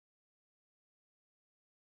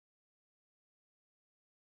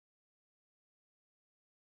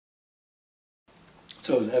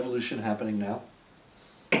So is evolution happening now?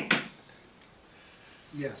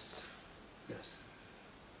 Yes. Yes.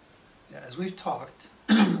 Yeah, as we've talked,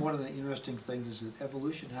 one of the interesting things is that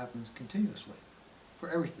evolution happens continuously for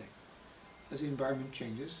everything. As the environment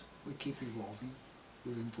changes, we keep evolving,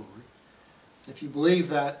 moving forward. If you believe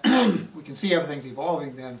that we can see everything's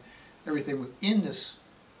evolving, then everything within this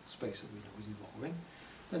space that we know is evolving,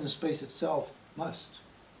 then the space itself must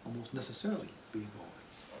almost necessarily be evolving.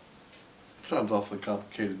 Sounds awfully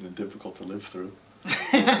complicated and difficult to live through.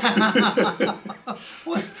 Well,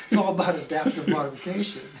 it's all about adaptive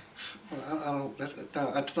modification. Well,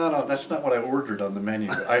 that's not what I ordered on the menu.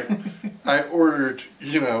 I ordered,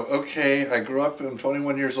 okay, I grew up, I'm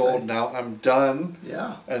 21 years old, now I'm done.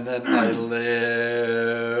 Yeah. And then I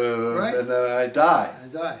live, Right. and then I die. I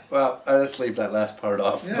die. Well, I just leave that last part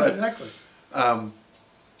off. Yeah, but, exactly.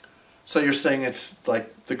 So you're saying it's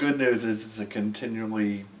like, the good news is it's a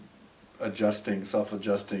continually adjusting,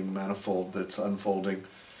 self-adjusting manifold that's unfolding.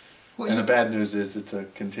 Well, and the bad news is it's a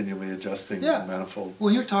continually adjusting manifold.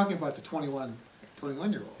 Well, you're talking about the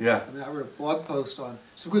 21-year-old. Yeah. I mean, I wrote a blog post on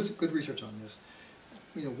some good research on this.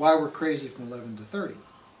 Why we're crazy from 11 to 30,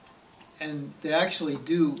 and they actually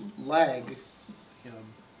do lag.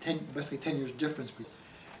 Basically 10 years difference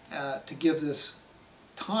to give this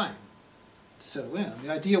time to settle in. And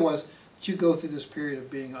the idea was that you go through this period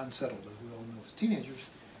of being unsettled, as we all know as teenagers,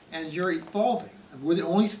 and you're evolving. And we're the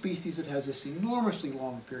only species that has this enormously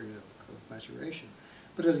long period of maturation.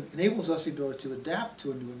 But it enables us the ability to adapt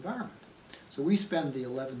to a new environment. So we spend the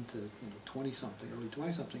 11 to 20-something, early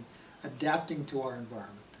 20-something, adapting to our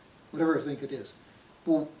environment, whatever I think it is.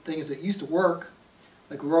 Well, the thing is, it used to work,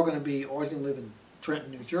 like we're all going to be always going to live in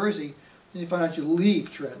Trenton, New Jersey, and you find out you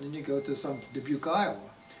leave Trenton and you go to some Dubuque,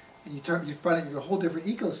 Iowa, and you find out you're a whole different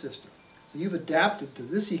ecosystem. So you've adapted to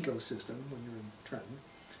this ecosystem when you're in Trenton,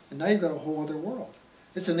 and now you've got a whole other world.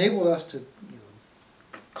 It's enabled us to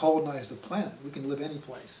colonize the planet. We can live any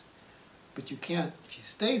place. But you can't, if you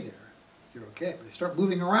stay there, you're okay. But if you start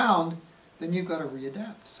moving around, then you've got to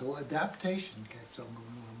readapt. So adaptation keeps on going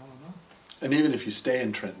on. And even if you stay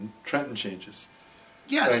in Trenton, Trenton changes.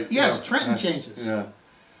 Yes, right? yes, Trenton changes. Yeah.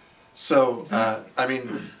 So, Exactly. I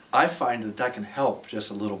mean, I find that can help just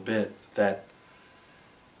a little bit, that,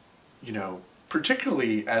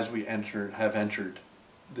 particularly as we have entered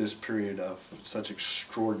this period of such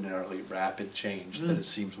extraordinarily rapid change that it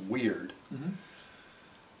seems weird,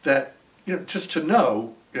 that, just to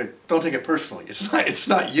know, don't take it personally, it's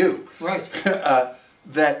not you. Right.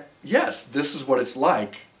 That, yes, this is what it's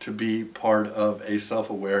like to be part of a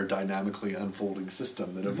self-aware, dynamically unfolding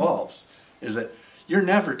system that evolves, is that you're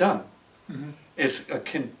never done. It's a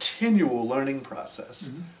continual learning process.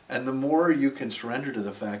 And the more you can surrender to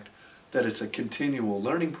the fact that it's a continual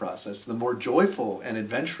learning process, the more joyful and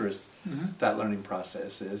adventurous that learning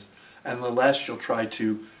process is, and the less you'll try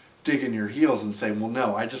to dig in your heels and say, well,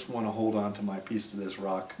 no, I just want to hold on to my piece of this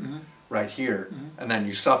rock right here, and then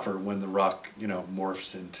you suffer when the rock,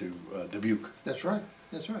 morphs into Dubuque. That's right.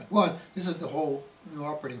 That's right. Well, this is the whole new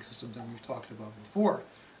operating system that we've talked about before.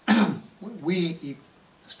 We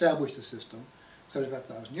established the system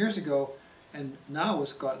 75,000 years ago, and now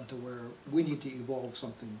it's gotten to where we need to evolve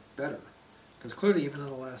something better. Because clearly, even in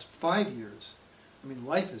the last 5 years, I mean,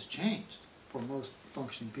 life has changed for most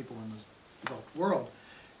functioning people in the developed world.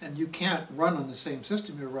 And you can't run on the same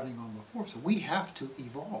system you're running on before. So we have to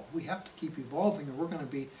evolve. We have to keep evolving, or we're going to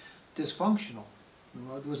be dysfunctional.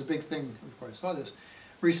 There was a big thing, before I saw this,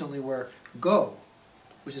 recently where Go,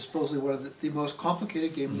 which is supposedly one of the most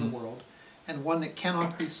complicated games in the world, and one that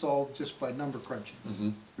cannot be solved just by number crunching.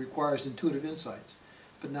 Requires intuitive insights.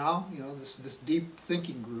 But now, this deep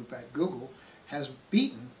thinking group at Google has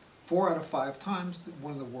beaten 4 out of 5 times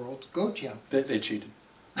one of the world's Go champions. They cheated.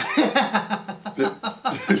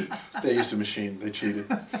 They used a machine. They cheated.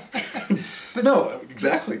 But no,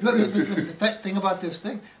 exactly. But the thing about this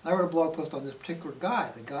thing, I wrote a blog post on this particular guy.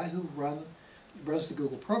 The guy who runs the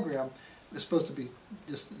Google program is supposed to be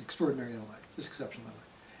just an extraordinary intellect, just exceptional intellect.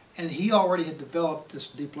 And he already had developed this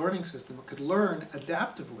deep learning system that could learn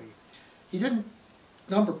adaptively. He didn't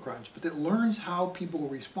number crunch, but it learns how people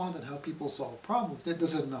respond and how people solve problems. It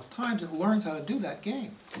does it enough times, it learns how to do that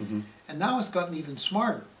game. And now it's gotten even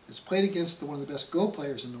smarter. It's played against one of the best Go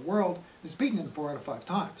players in the world. It's beaten him 4 out of 5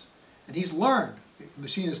 times. And he's learned. The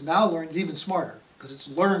machine has now learned, it's even smarter, because it's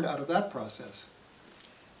learned out of that process.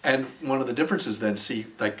 And one of the differences then,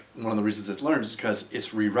 one of the reasons it learns is because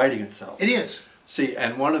it's rewriting itself. It is. See,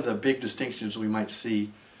 and one of the big distinctions we might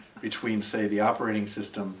see between, say, the operating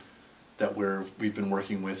system that we've been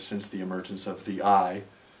working with since the emergence of the eye,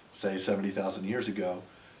 say 70,000 years ago,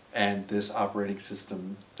 and this operating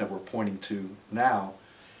system that we're pointing to now,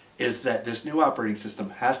 is that this new operating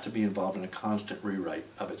system has to be involved in a constant rewrite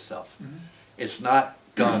of itself. It's not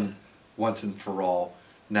done once and for all.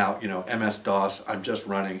 Now, you know, MS-DOS, I'm just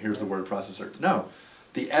running, here's the word processor. No,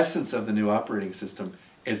 the essence of the new operating system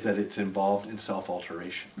is that it's involved in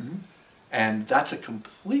self-alteration. And that's a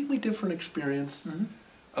completely different experience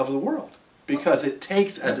of the world, because it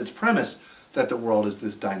takes as its premise that the world is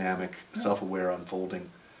this dynamic, self-aware, unfolding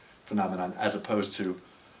phenomenon, as opposed to,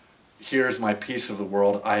 here's my piece of the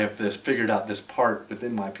world, I have figured out this part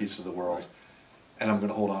within my piece of the world, and I'm going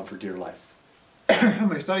to hold on for dear life. How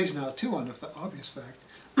many studies now, too, on the obvious fact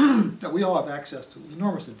that we all have access to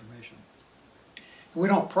enormous information. And we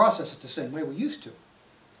don't process it the same way we used to,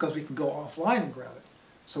 because we can go offline and grab it.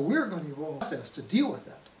 So we're going to evolve a process to deal with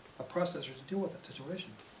that, a processor to deal with that situation.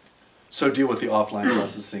 So deal with the offline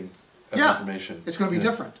processing of information. It's going to be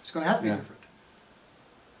different. It's going to have to be different.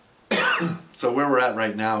 So where we're at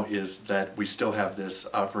right now is that we still have this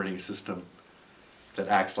operating system that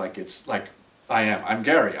acts like it's like, I'm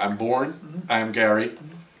Gary. I'm born. I am Gary.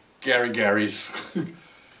 Gary's.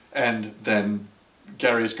 And then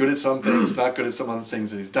Gary is good at some things, not good at some other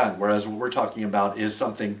things that he's done. Whereas what we're talking about is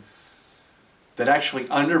something that actually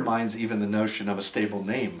undermines even the notion of a stable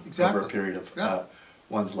name over a period of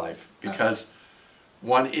one's life. Because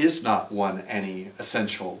one is not any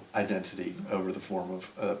essential identity over the form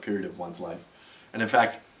of a period of one's life. And in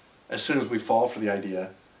fact, as soon as we fall for the idea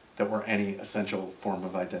that we're any essential form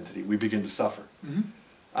of identity, we begin to suffer.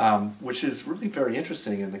 Which is really very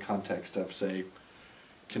interesting in the context of, say,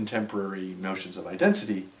 contemporary notions of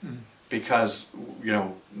identity, because, you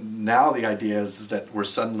know, now the idea is that we're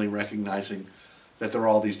suddenly recognizing that there are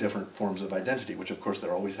all these different forms of identity, which of course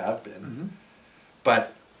there always have been.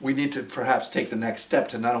 But we need to perhaps take the next step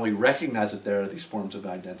to not only recognize that there are these forms of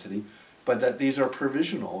identity, but that these are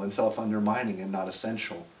provisional and self-undermining and not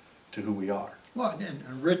essential to who we are. Well,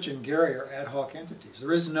 and Rich and Gary are ad hoc entities.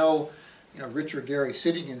 There is no, you know, Rich or Gary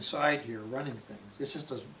sitting inside here running things. It's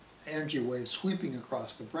just an energy wave sweeping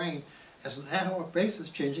across the brain as an ad hoc basis,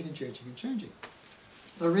 changing and changing and changing.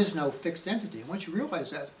 There is no fixed entity. And once you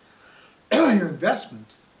realize that, your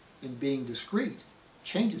investment in being discrete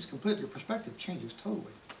changes completely. Your perspective changes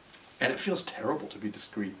totally. And it feels terrible to be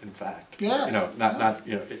discrete, in fact. Yeah. You know, not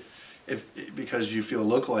you know, because you feel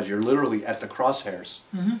localized, you're literally at the crosshairs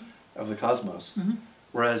of the cosmos.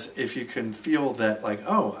 Whereas if you can feel that, like,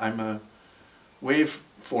 oh, I'm a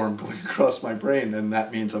waveform going across my brain, then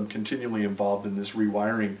that means I'm continually involved in this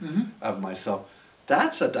rewiring of myself.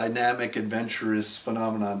 That's a dynamic, adventurous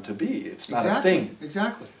phenomenon to be. It's not a thing.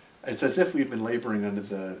 Exactly. It's as if we've been laboring under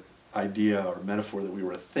the idea or metaphor that we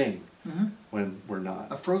were a thing when we're not.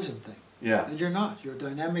 A frozen thing. Yeah. And you're not. You're a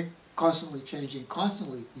dynamic, constantly changing,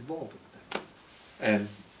 constantly evolving thing. And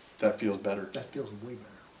that feels better. That feels way better.